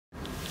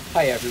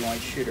Hi everyone,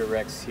 Shooter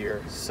Rex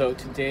here. So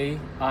today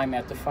I'm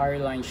at the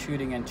Fireline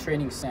Shooting and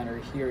Training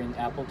Center here in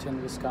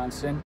Appleton,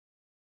 Wisconsin.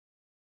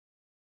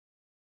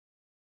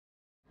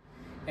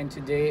 And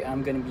today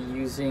I'm going to be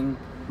using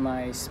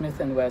my Smith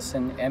 &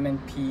 Wesson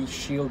M&P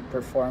Shield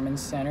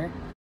Performance Center.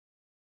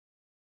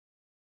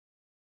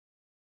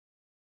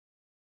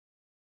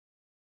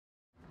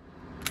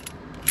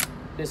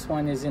 This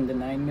one is in the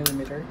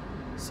 9mm,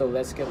 so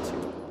let's get to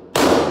it.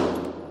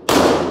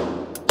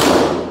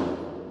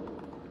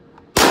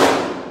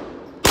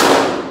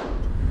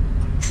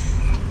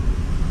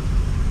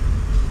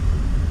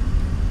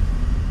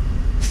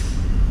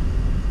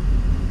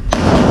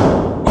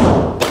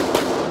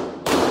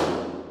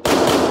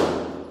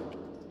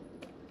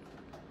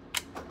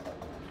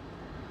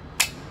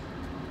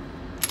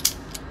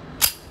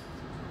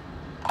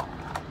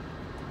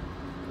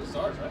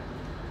 Stars, right?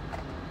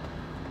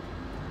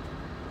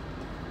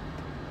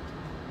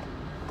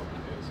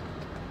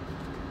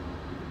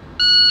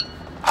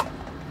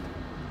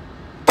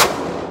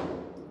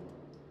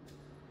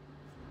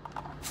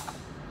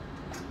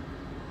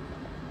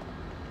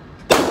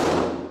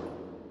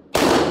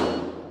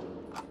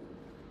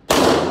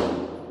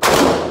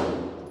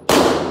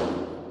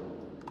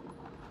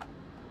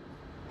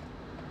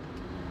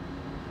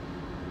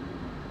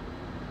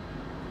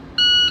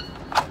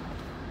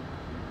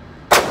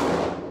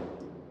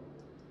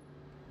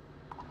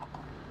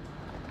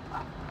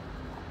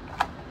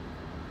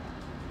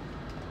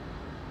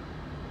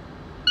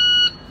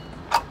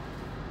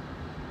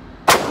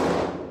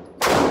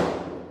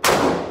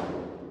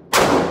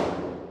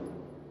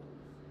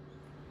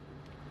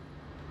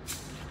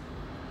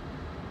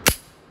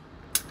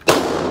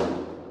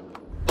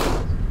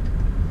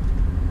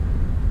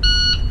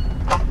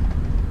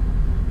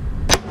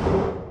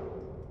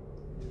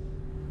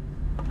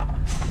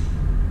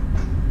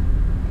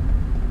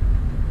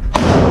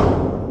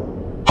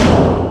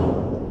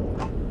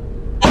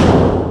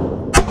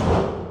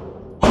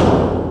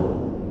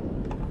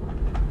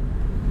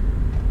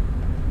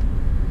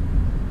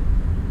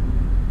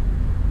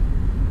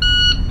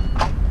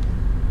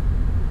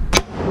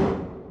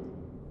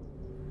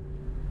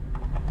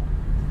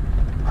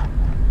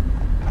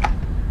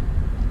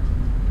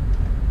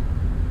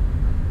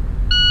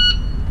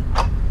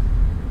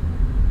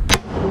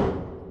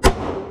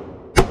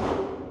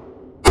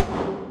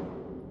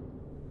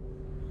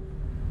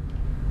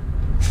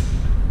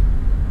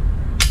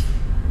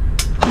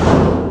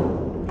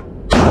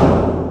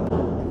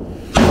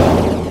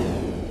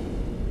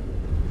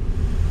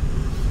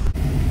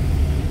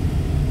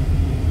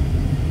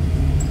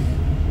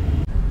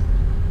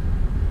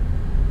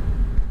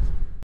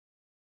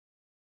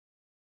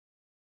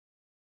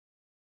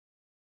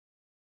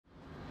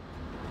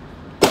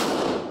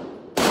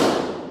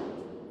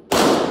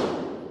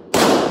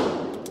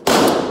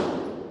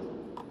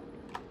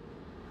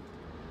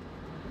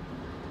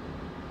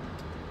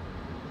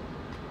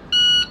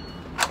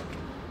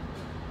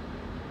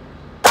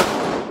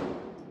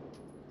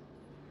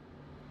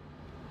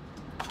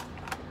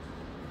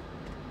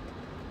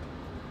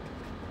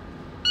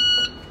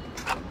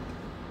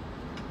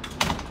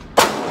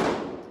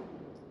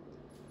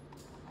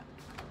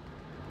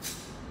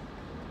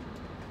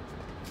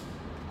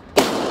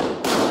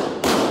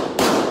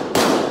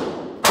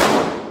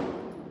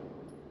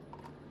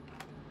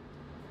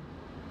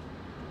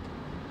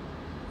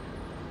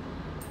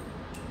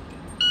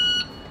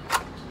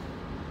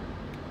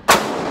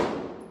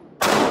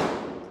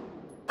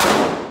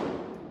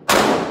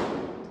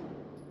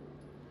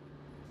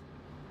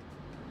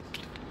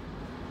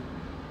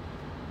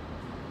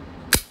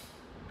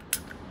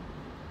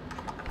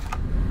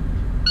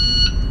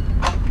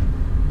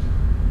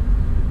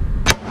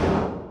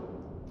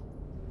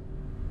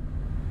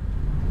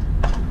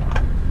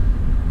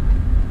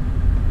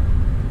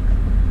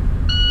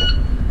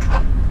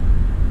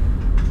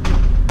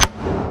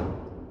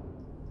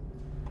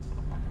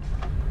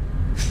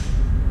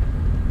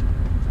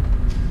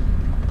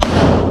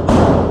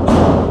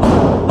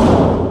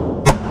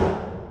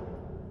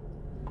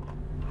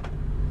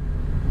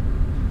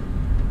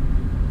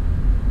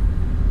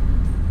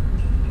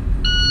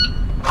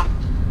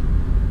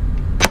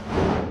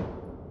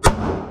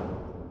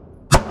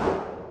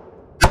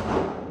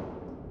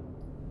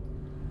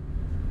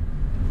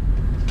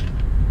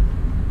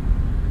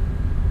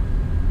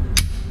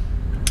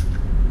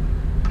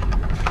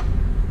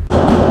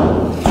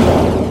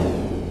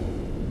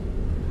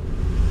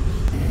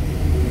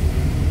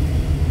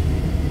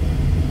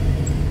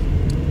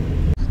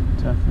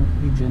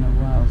 Definitely been a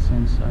while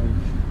since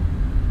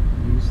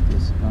I've used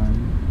this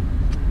gun.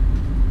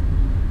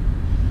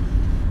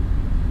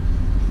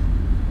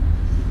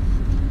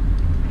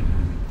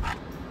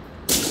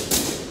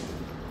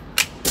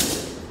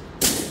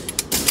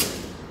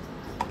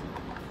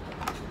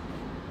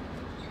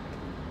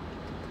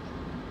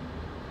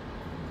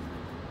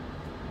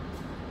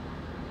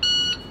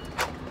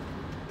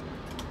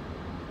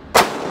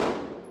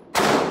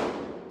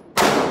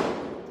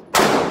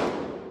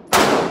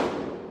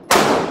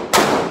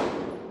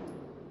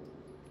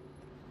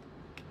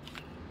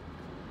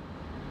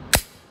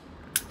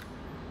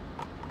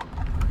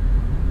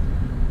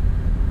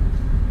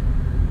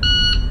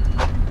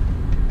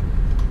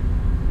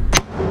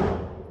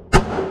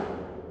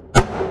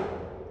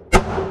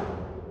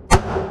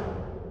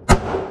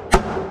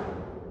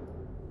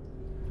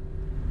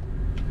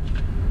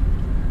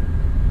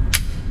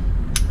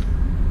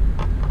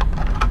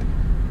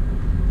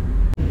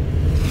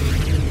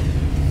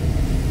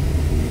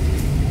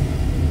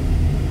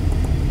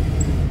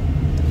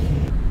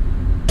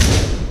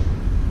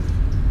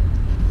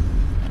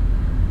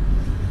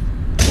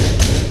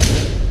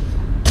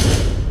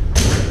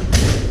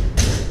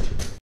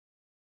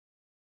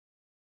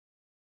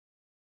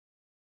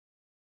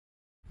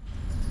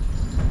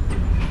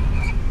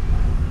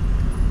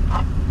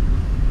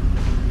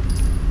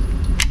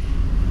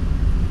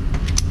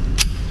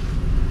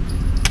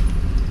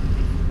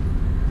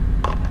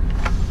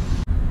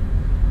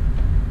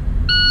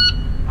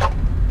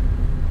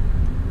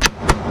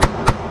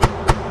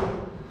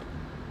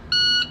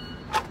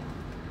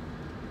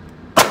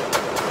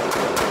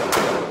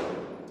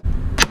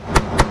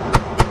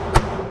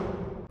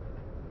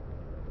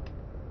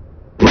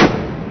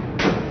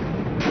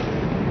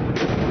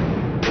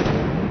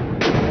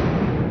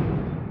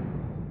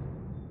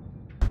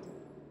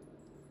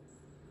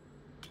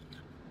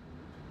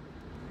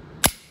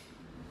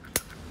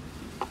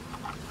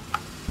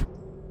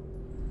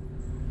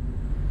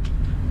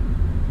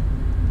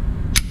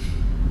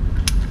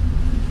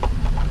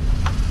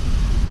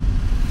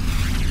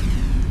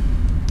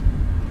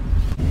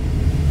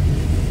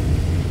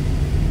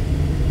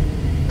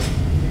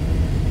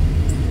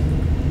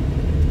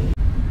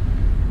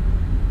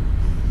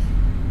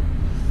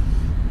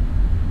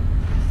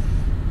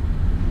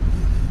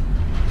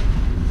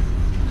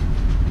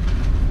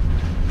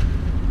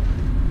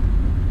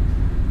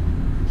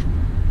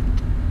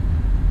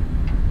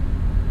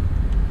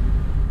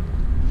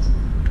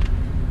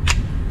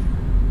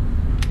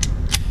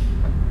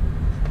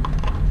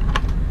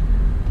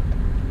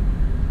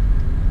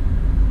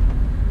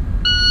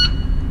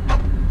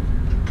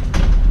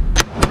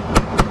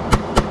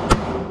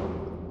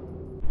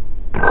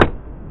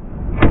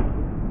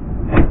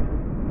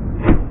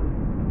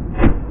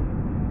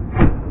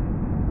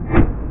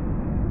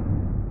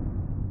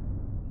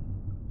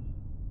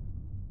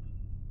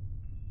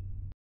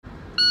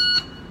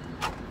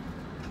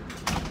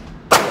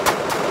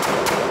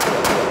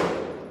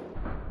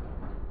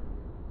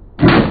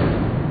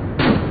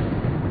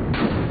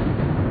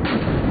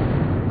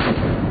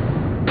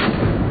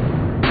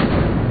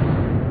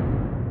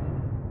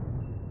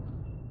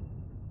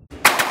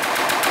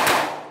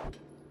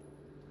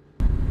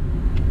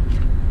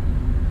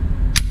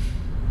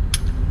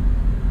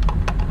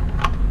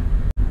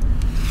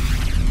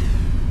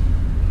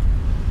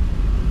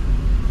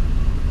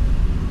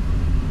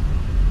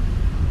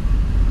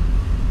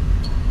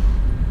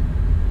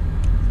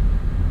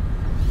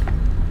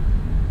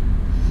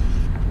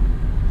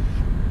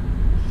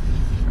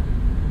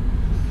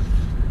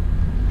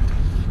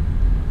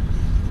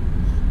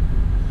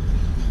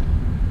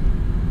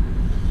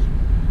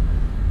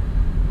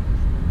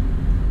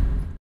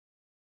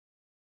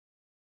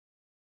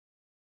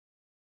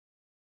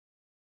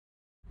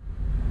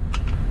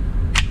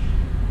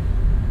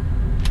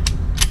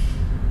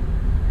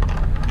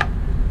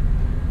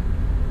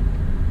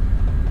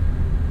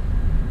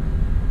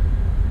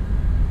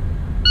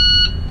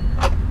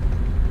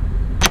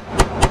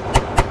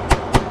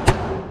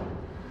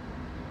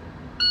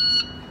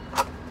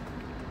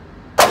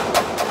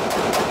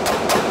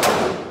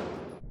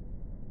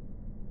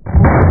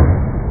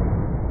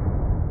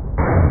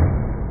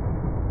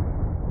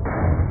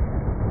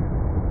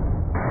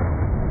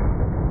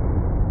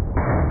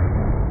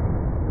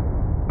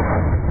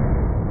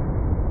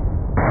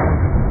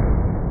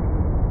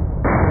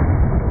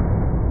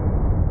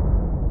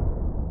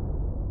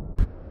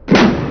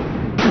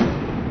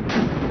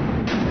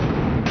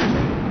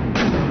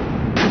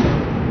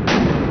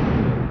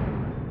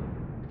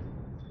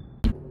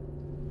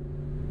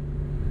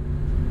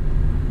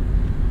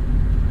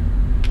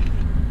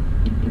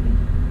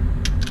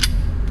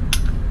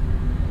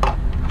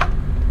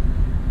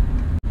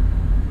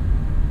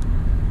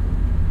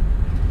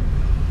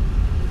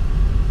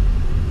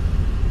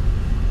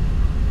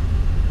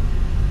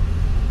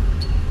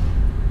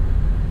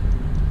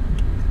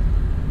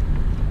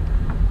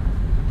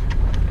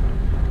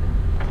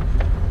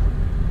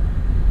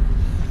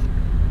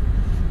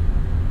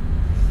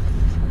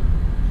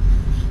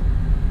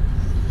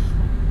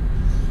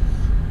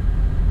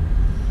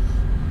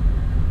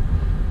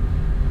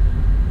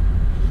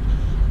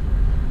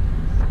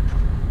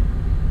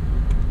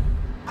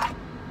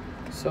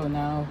 So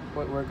now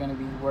what we're going to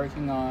be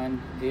working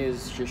on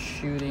is just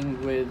shooting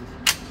with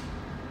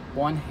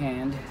one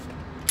hand,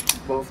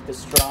 both the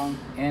strong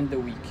and the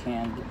weak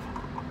hand.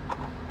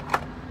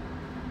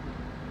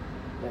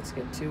 Let's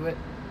get to it.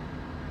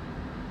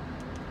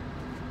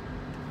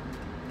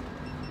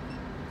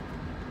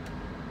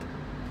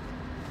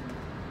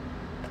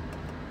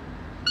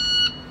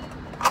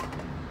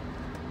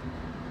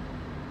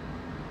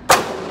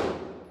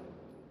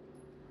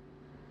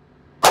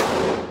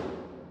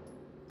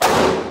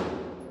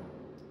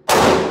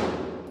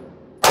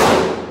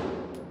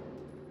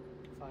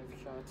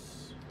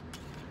 Shots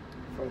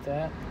for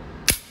that.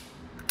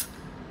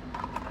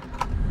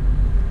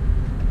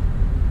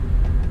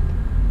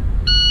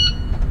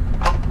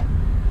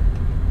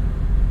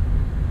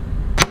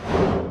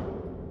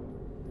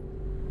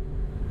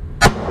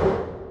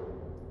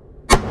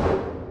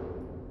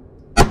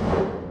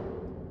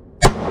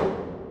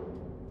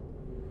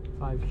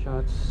 Five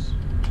shots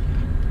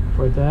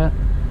for that.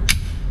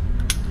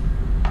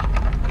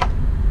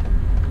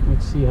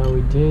 Let's see how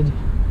we did.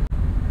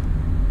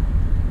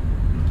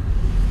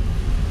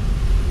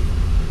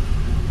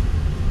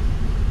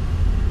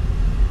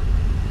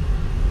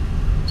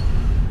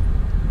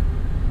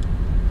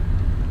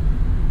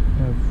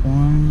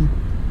 One,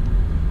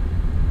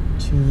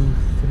 two,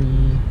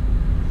 three,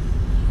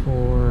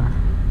 4,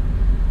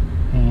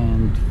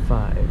 and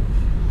 5.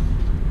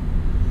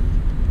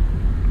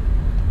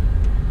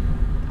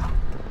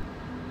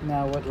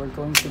 Now what we're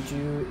going to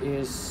do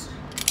is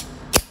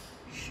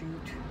shoot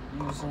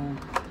using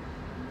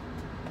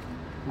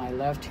my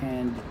left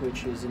hand,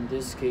 which is in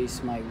this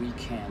case my weak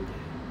hand.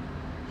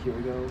 Here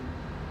we go.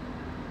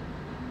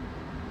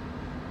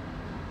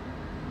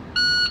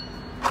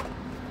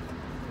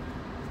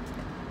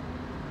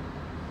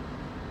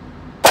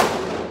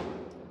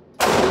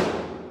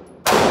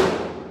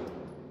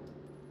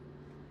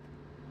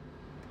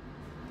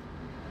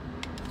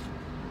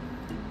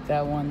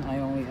 That one, I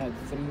only had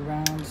 3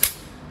 rounds.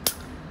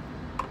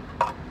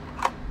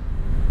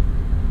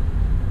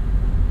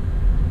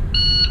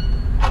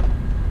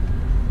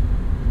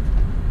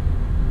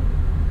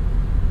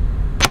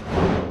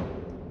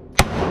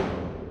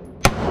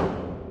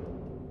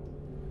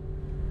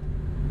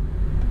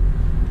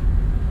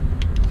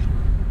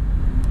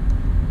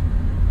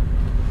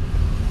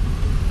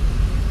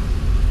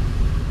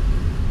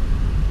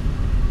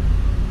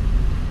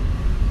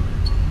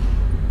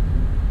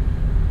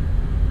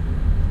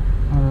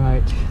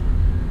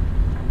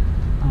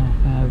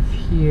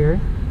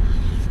 Here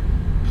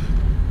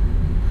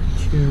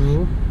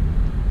 2,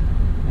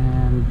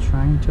 and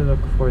trying to look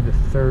for the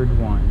third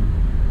one.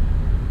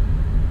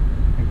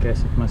 I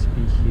guess it must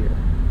be here.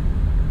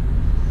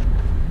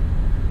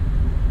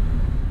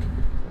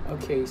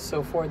 Okay,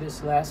 so for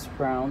this last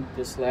round,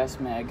 this last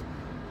mag,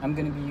 I'm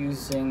going to be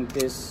using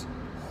this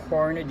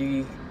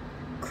Hornady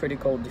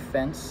critical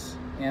defense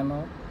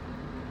ammo.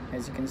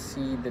 As you can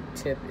see, the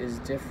tip is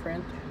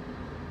different,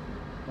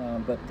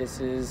 but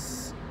this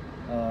is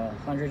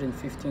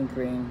 115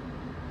 grain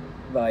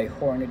by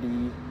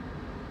Hornady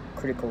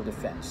critical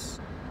defense.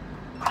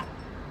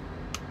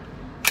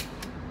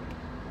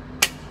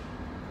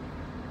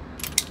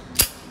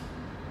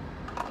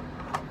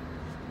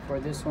 For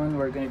this one,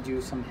 we're going to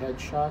do some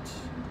headshots.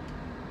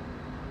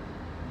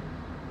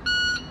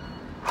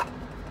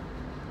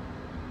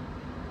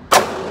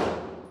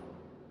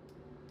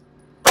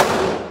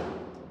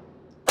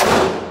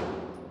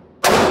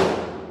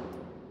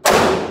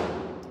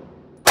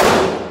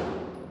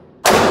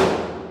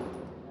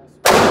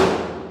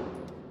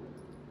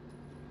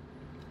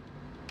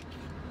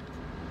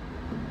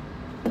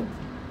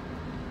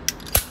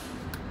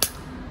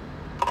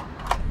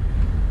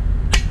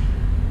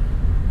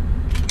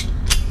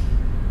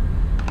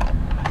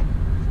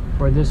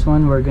 For this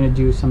one, we're going to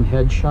do some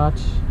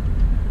headshots.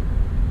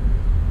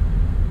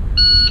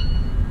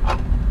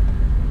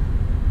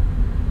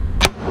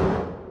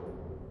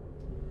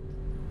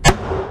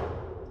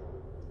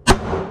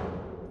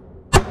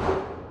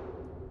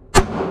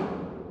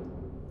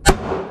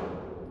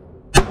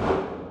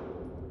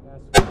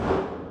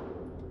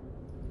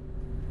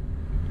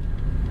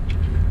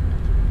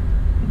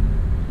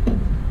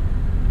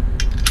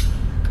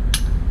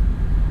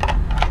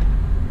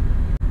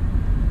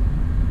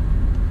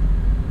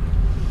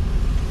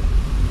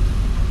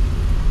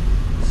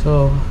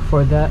 So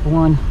for that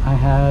one, I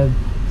had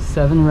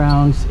 7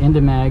 rounds in the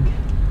mag.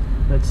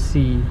 Let's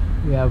see,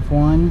 we have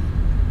 1,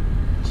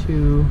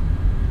 2,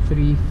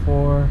 3,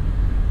 4,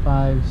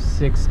 5,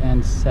 6,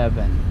 and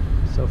 7.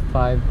 So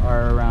 5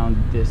 are around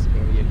this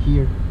area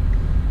here.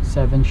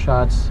 7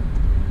 shots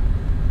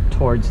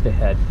towards the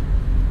head.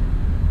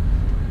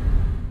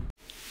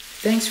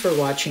 Thanks for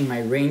watching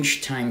my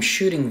range time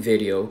shooting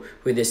video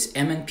with this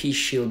M&P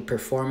Shield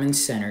Performance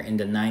Center in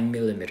the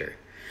 9mm.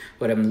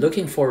 What I'm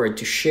looking forward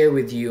to share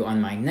with you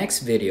on my next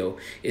video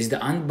is the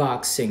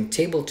unboxing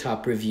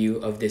tabletop review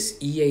of this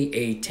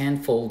EAA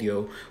 10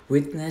 Folio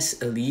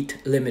Witness Elite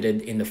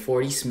Limited in the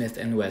 40 Smith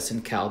 &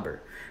 Wesson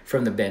caliber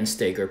from the Ben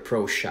Steger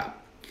Pro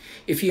Shop.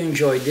 If you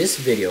enjoyed this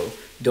video,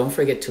 don't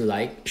forget to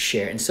like,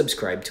 share, and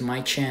subscribe to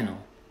my channel.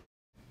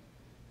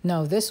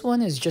 Now this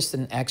one is just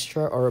an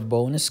extra or a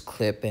bonus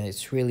clip, and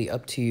it's really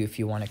up to you if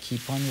you want to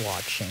keep on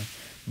watching,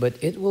 but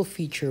it will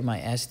feature my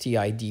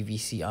STI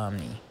DVC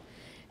Omni.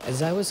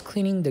 As I was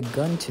cleaning the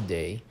gun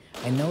today,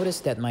 I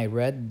noticed that my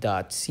red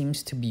dot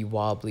seems to be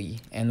wobbly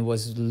and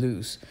was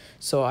loose,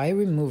 so I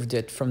removed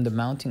it from the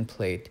mounting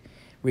plate,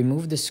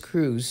 removed the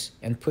screws,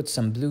 and put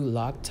some blue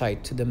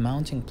Loctite to the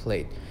mounting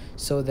plate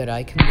so that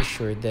I can be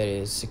sure that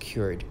it is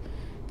secured.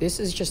 This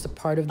is just a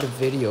part of the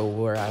video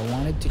where I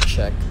wanted to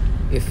check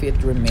if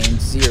it remained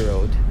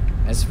zeroed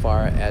as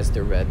far as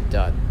the red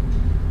dot.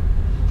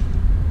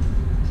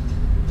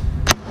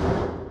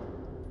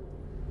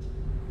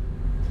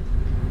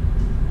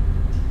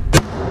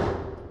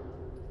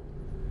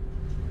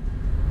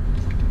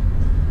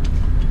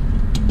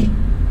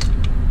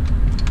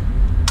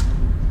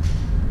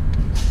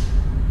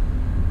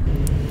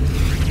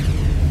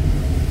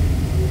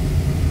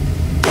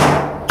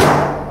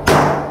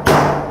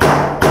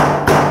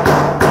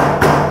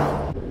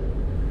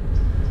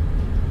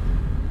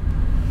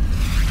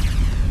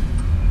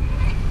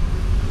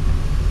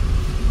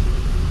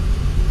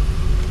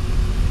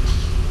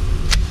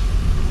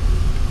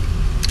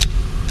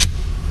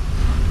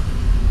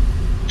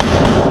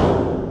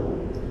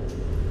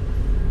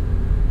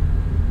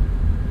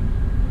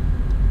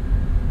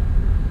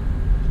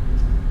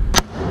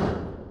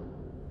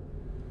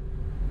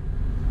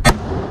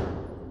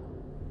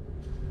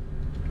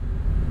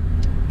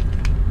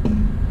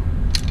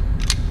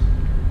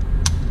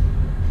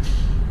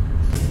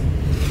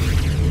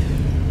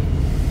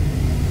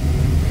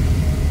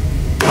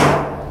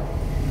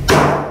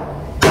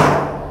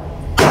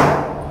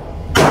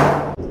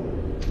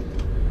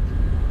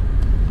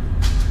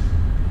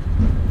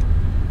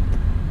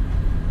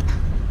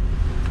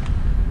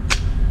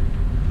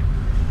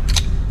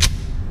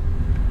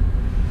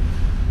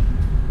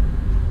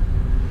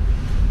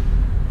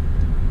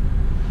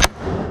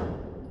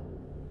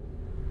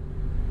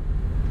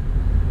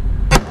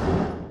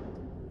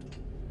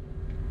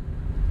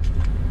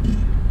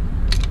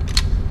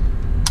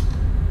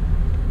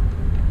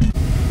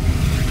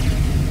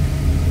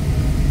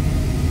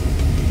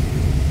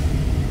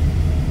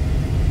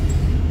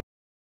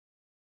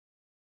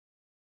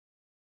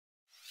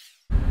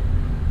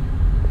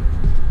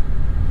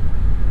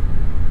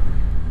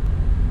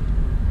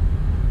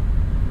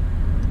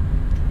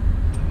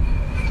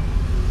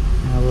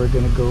 We're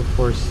gonna go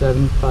for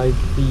 75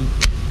 feet,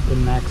 the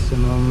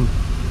maximum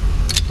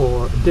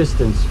for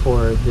distance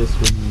for this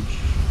range.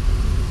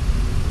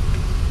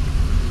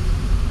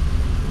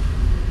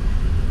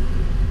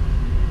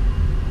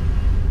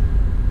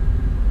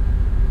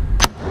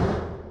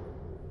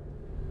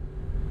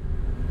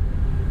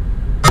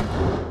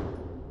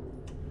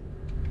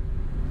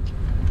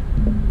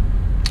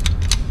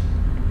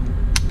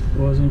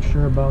 Wasn't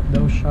sure about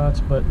those shots,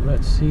 but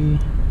let's see.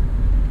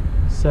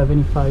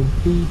 75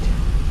 feet.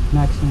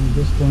 Maximum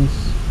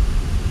distance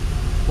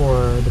for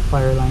the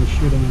fireline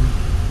shooting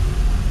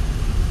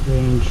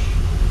range.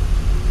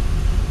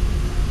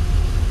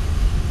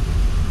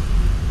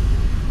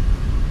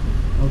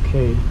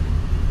 Okay,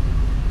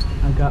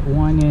 I got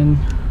one in,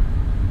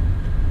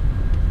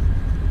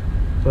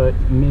 but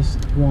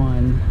missed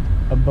one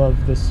above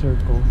the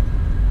circle.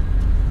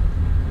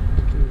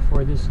 Okay,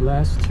 for this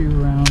last two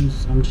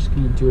rounds, I'm just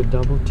going to do a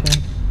double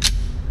tap.